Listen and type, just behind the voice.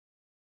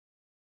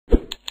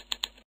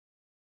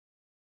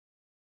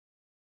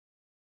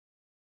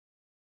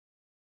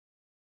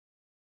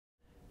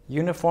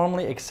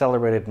Uniformly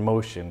accelerated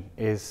motion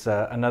is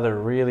another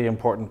really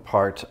important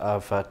part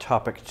of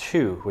topic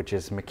 2, which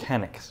is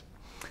mechanics.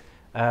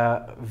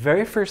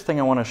 Very first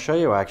thing I want to show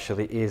you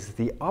actually is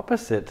the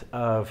opposite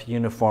of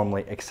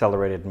uniformly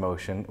accelerated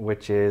motion,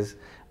 which is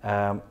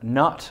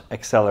not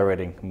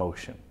accelerating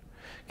motion.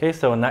 Okay,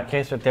 so in that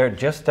case right there,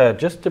 just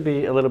to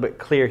be a little bit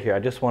clear here, I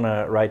just want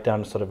to write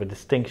down sort of a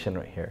distinction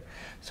right here.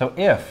 So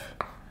if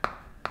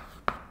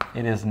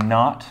it is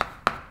not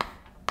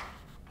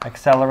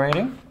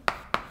accelerating,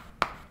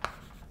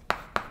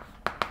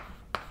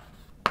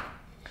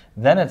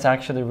 then it's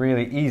actually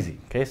really easy.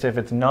 Okay, so if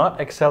it's not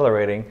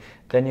accelerating,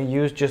 then you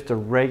use just the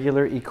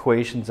regular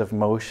equations of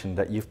motion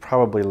that you've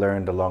probably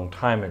learned a long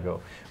time ago,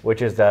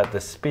 which is that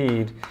the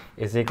speed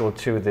is equal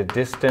to the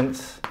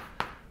distance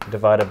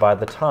divided by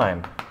the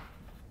time.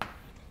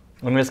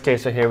 In this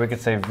case right here, we could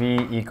say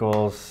v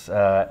equals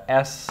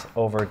s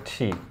over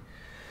t.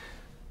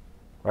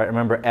 Right?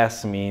 Remember,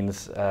 s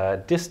means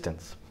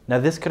distance. Now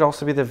this could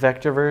also be the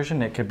vector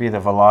version. It could be the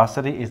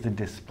velocity is the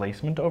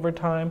displacement over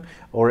time,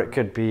 or it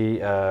could be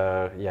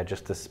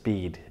just the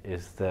speed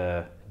is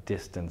the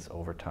distance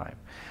over time.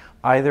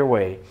 Either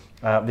way,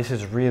 this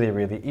is really,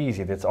 really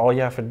easy. That's all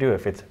you have to do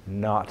if it's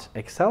not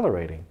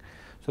accelerating.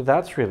 So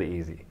that's really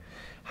easy.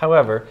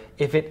 However,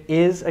 if it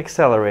is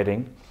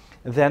accelerating,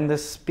 then the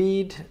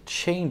speed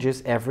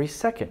changes every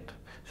second.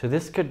 So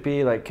this could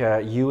be like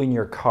you in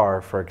your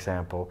car, for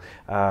example,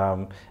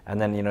 and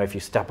then if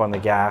you step on the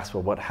gas,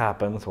 well, what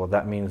happens? Well,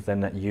 that means then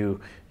that you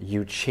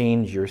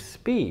change your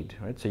speed,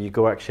 right? So you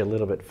go actually a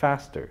little bit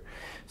faster.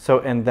 So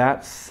in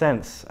that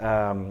sense,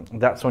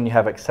 that's when you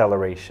have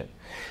acceleration.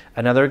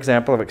 Another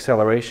example of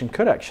acceleration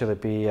could actually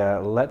be,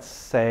 let's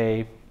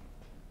say,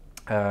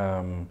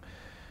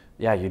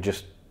 you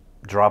just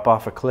drop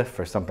off a cliff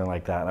or something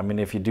like that. I mean,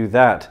 if you do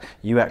that,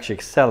 you actually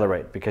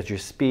accelerate because your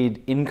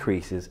speed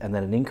increases, and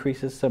then it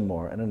increases some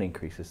more, and it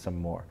increases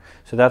some more.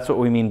 So that's what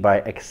we mean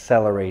by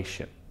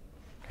acceleration.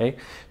 Okay,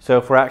 so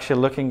if we're actually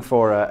looking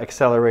for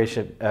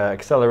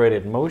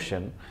accelerated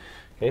motion,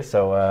 okay,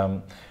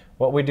 so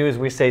what we do is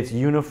we say it's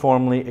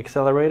uniformly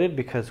accelerated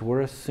because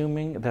we're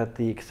assuming that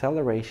the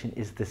acceleration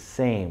is the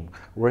same.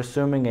 We're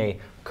assuming a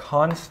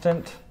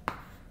constant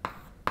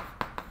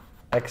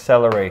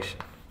acceleration.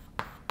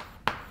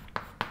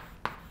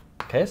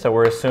 Okay, so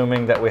we're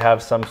assuming that we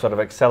have some sort of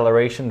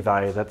acceleration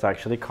value that's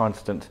actually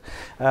constant.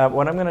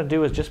 What I'm going to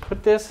do is just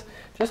put this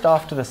just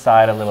off to the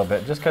side a little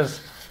bit, just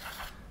because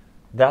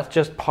that's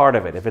just part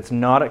of it. If it's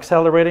not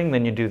accelerating,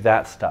 then you do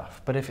that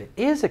stuff. But if it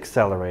is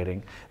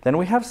accelerating, then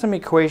we have some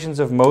equations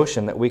of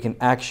motion that we can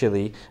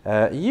actually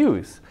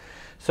use.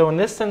 So in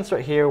this sense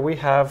right here, we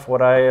have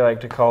what I like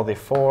to call the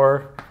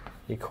 4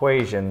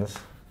 equations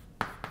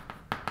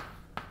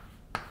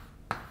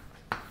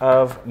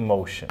of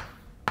motion.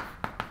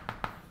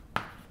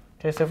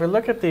 Okay, so if we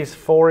look at these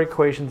 4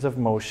 equations of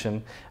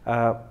motion,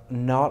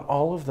 not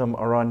all of them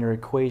are on your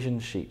equation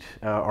sheet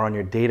or on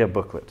your data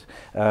booklet.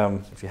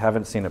 If you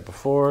haven't seen it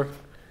before,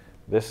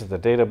 this is the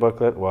data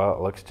booklet. Well,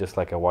 it looks just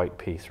like a white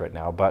piece right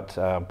now, but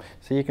so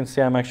you can see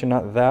I'm actually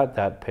not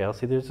that pale.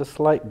 See, there's a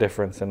slight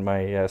difference in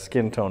my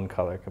skin tone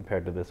color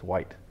compared to this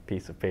white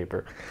piece of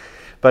paper.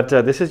 But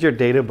this is your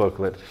data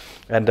booklet,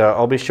 and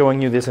I'll be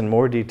showing you this in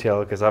more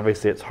detail because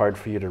obviously it's hard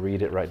for you to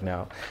read it right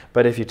now.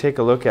 But if you take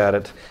a look at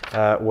it,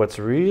 what's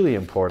really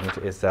important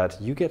is that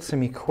you get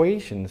some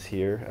equations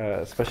here,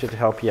 especially to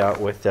help you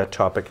out with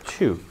topic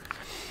 2.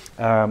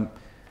 But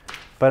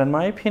in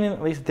my opinion,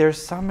 at least,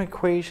 there's some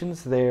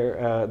equations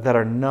there that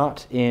are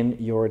not in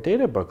your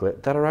data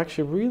booklet that are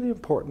actually really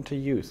important to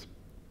use.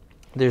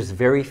 There's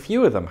very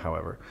few of them,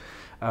 however.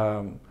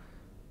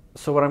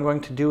 So what I'm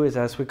going to do is,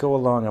 as we go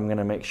along, I'm going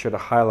to make sure to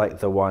highlight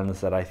the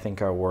ones that I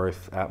think are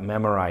worth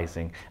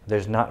memorizing.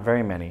 There's not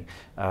very many,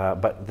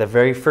 but the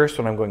very first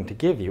one I'm going to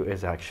give you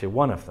is actually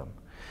one of them.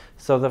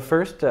 So the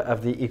first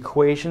of the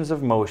equations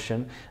of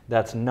motion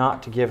that's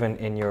not given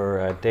in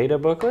your data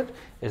booklet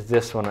is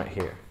this one right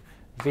here.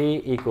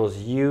 V equals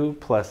U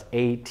plus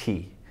AT.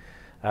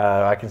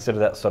 I consider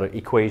that sort of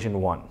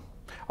equation 1.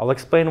 I'll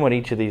explain what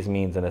each of these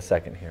means in a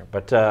second here.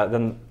 But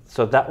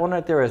so that one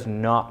right there is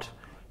not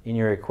in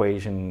your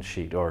equation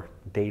sheet or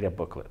data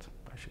booklet.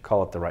 I should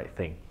call it the right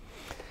thing.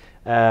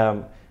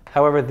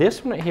 However,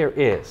 this one right here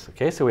is.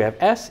 Okay, so we have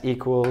S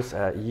equals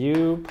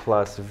U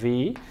plus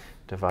V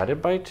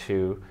divided by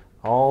 2,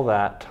 all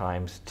that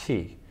times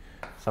T.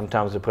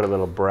 Sometimes we put a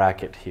little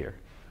bracket here.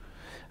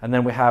 And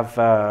then we have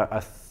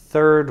a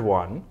third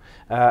one,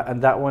 and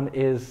that one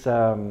is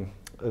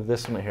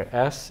this one right here.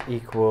 S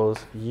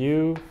equals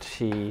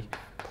UT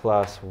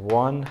plus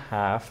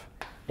 1/2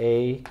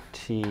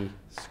 AT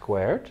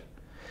squared.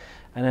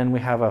 And then we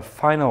have a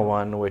final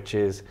one, which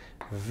is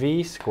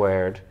V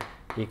squared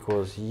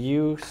equals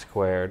U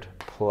squared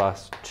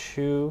plus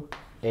 2AS.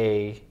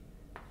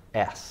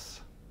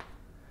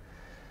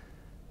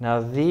 Now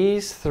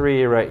these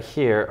 3 right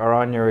here are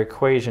on your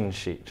equation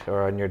sheet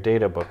or on your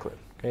data booklet.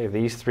 Okay,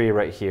 these 3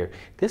 right here.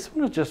 This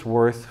one is just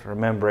worth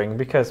remembering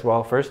because,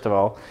 well, first of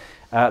all,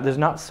 there's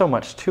not so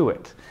much to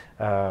it.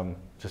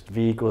 Just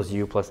V equals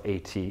U plus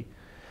AT.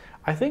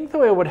 I think,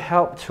 though, it would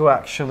help to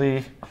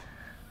actually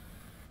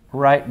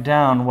write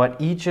down what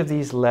each of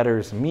these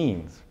letters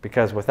means,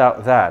 because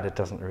without that, it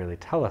doesn't really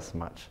tell us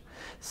much.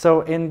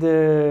 So in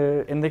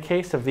the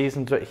case of these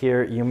ones right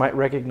here, you might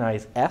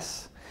recognize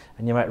S,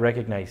 and you might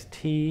recognize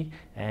T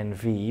and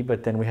V,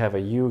 but then we have a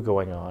U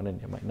going on,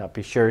 and you might not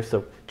be sure.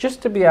 So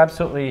just to be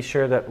absolutely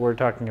sure that we're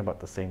talking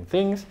about the same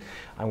things,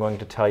 I'm going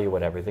to tell you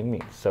what everything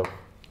means. So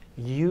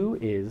U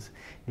is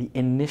the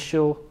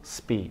initial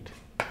speed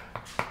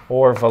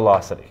or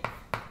velocity.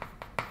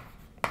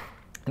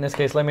 In this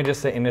case, let me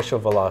just say initial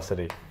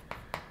velocity,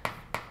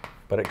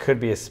 but it could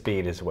be a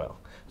speed as well.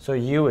 So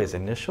U is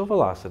initial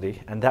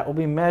velocity, and that will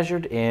be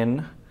measured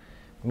in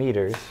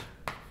meters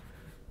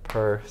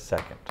per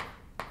second.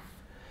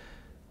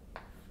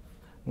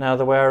 Now,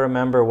 the way I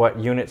remember what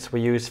units we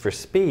use for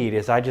speed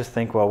is I just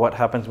think, well, what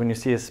happens when you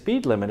see a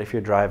speed limit if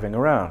you're driving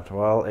around?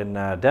 Well, in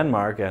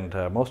Denmark and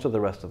most of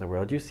the rest of the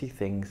world, you see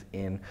things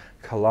in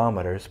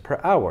kilometers per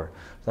hour.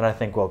 Then I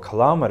think, well,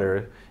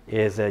 kilometer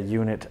is a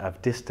unit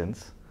of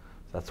distance.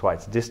 That's why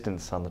it's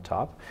distance on the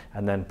top.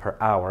 And then per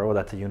hour, well,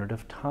 that's a unit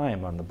of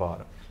time on the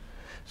bottom.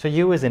 So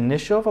U is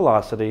initial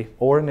velocity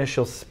or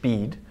initial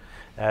speed,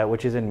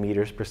 which is in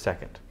meters per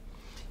second.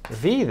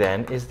 V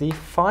then is the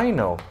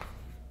final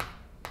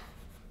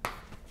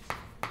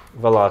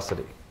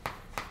velocity,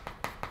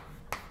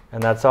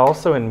 and that's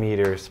also in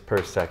meters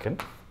per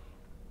second.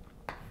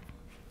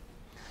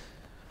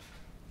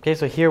 Okay,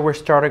 so here we're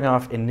starting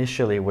off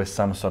initially with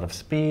some sort of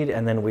speed,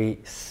 and then we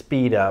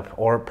speed up,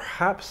 or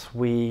perhaps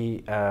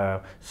we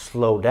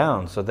slow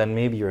down, so then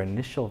maybe your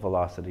initial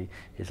velocity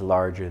is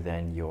larger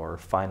than your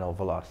final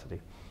velocity.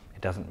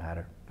 It doesn't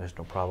matter, there's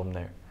no problem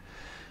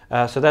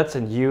there. So that's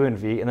in U and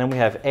V, and then we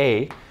have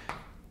A.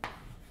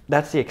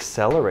 That's the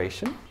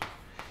acceleration.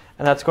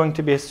 And that's going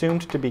to be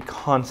assumed to be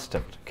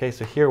constant. Okay,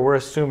 so here we're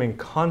assuming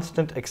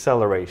constant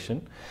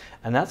acceleration,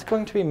 and that's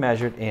going to be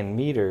measured in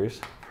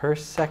meters per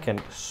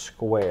second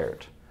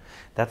squared.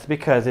 That's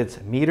because it's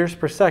meters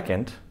per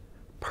second.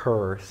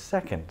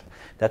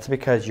 That's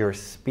because your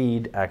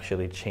speed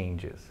actually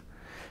changes.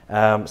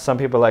 Some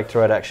people like to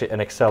write actually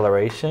an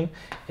acceleration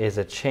is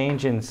a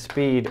change in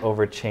speed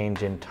over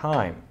change in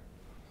time.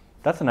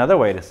 That's another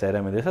way to say it.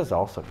 I mean, this is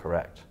also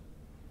correct.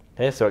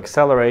 Okay, so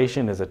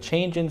acceleration is a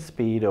change in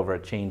speed over a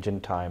change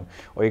in time,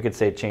 or you could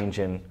say change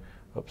in,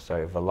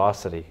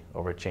 velocity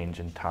over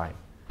change in time.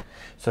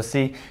 So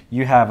see,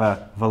 you have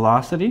a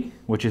velocity,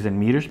 which is in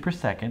meters per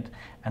second,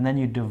 and then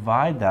you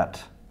divide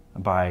that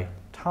by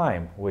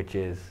time, which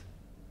is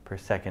per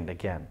second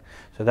again.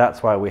 So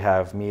that's why we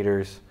have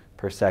meters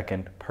per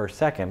second,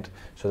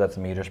 so that's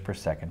meters per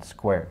second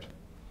squared.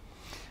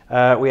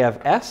 We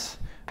have S,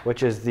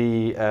 which is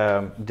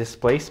the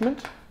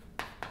displacement.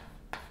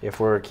 If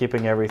we're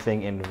keeping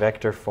everything in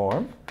vector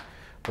form,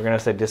 we're going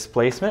to say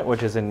displacement,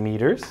 which is in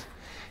meters.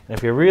 And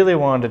if you really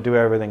wanted to do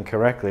everything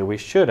correctly, we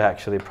should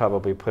actually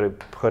probably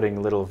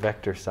putting little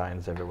vector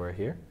signs everywhere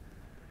here,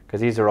 because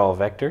these are all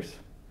vectors.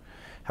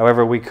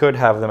 However, we could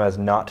have them as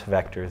not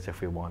vectors if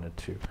we wanted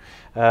to.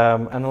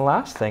 And the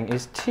last thing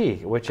is T,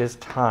 which is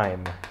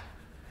time.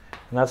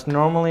 And that's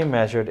normally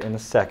measured in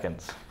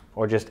seconds,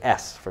 or just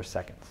S for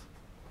seconds.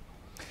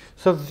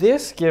 So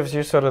this gives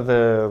you sort of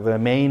the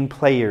main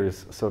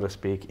players, so to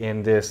speak,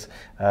 in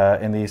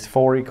these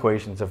four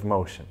equations of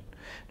motion.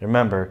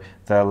 Remember,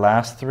 the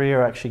last three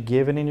are actually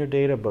given in your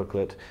data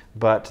booklet,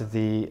 but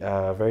the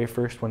very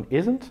first one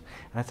isn't,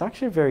 and it's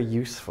actually very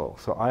useful.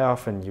 So I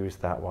often use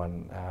that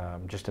one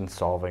just in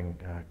solving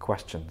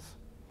questions.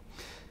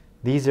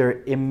 These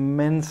are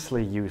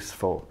immensely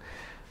useful.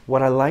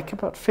 What I like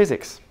about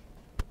physics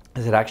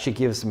is it actually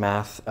gives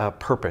math a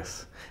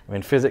purpose. I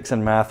mean, physics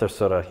and math are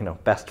sort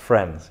of, best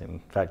friends. In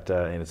fact,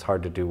 it's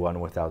hard to do one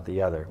without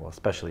the other, well,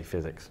 especially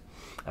physics.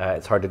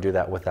 It's hard to do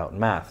that without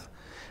math.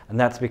 And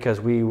that's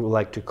because we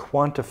like to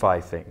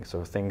quantify things.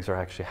 So things are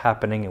actually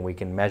happening and we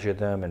can measure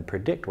them and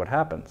predict what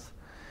happens.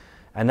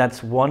 And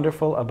that's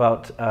wonderful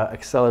about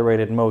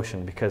accelerated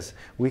motion, because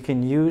we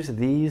can use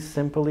these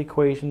simple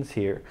equations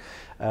here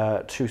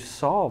to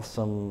solve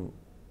some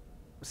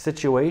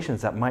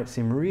situations that might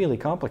seem really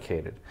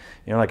complicated.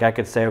 Like I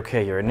could say,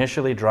 okay, you're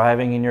initially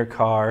driving in your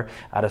car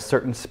at a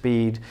certain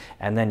speed,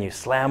 and then you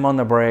slam on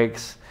the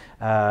brakes.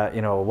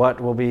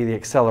 What will be the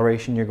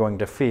acceleration you're going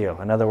to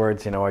feel? In other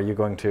words, are you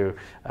going to,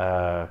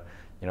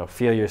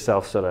 feel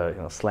yourself sort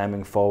of,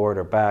 slamming forward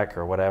or back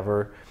or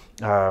whatever?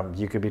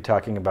 You could be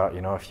talking about,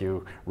 if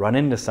you run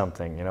into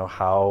something,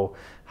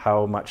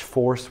 how much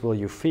force will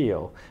you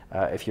feel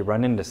if you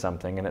run into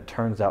something? And it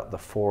turns out the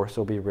force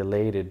will be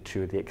related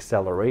to the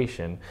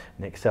acceleration,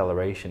 and the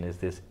acceleration is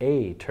this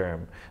A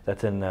term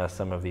that's in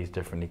some of these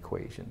different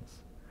equations.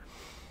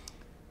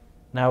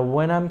 Now,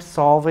 when I'm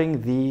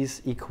solving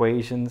these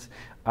equations,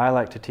 I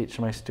like to teach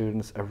my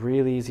students a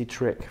really easy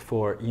trick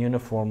for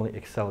uniformly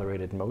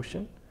accelerated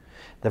motion.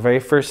 The very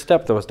first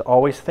step, though, is to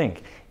always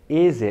think,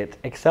 is it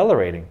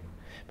accelerating?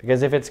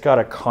 Because if it's got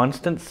a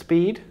constant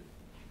speed,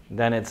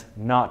 then it's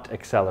not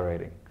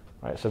accelerating.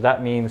 Right? So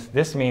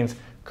this means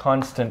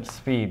constant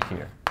speed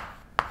here.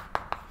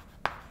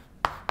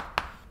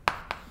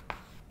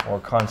 or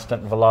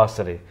constant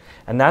velocity.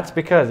 And that's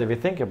because, if you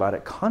think about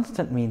it,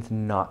 constant means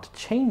not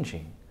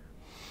changing.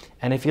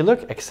 And if you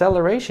look,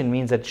 acceleration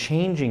means a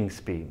changing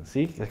speed.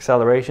 See,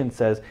 acceleration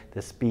says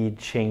the speed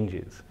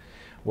changes.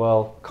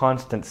 Well,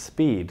 constant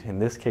speed, in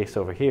this case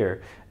over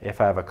here, if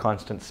I have a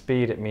constant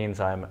speed, it means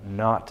I'm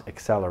not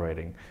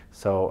accelerating.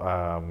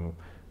 So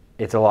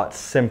it's a lot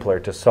simpler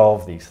to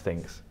solve these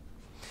things.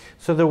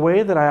 So the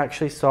way that I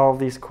actually solve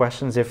these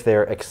questions, if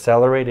they're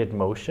accelerated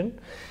motion,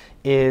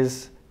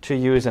 is to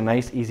use a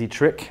nice easy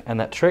trick, and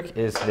that trick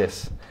is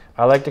this.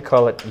 I like to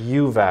call it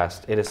you've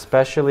asked. It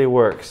especially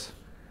works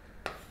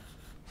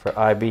for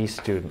IB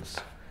students.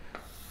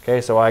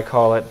 Okay, so I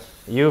call it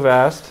you've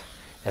asked.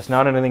 It's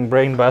not anything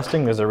brain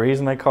busting. There's a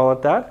reason I call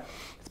it that.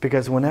 It's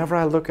because whenever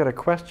I look at a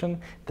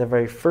question, the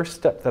very first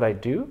step that I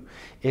do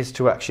is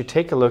to actually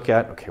take a look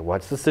at, okay,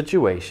 what's the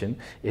situation?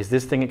 Is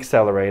this thing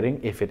accelerating?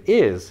 If it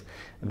is,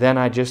 then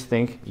I just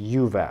think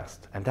you've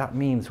asked. And that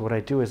means what I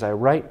do is I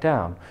write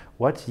down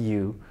what's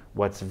U,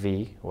 what's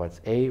V,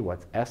 what's A,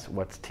 what's S,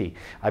 what's T.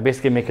 I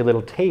basically make a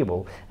little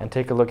table and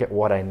take a look at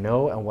what I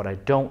know and what I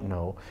don't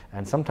know,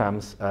 and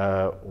sometimes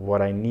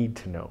what I need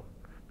to know.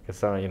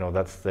 Because you know,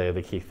 that's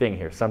the key thing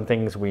here. Some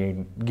things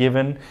we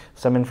given,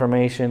 some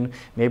information,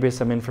 maybe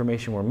some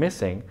information we're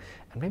missing,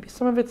 and maybe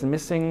some of it's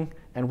missing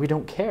and we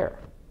don't care.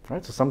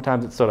 Right? So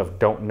sometimes it's sort of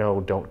don't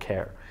know, don't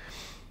care.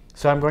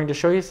 So I'm going to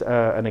show you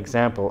an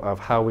example of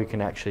how we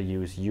can actually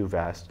use you've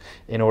asked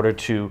in order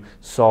to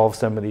solve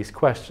some of these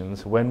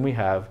questions when we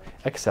have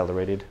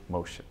accelerated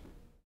motion.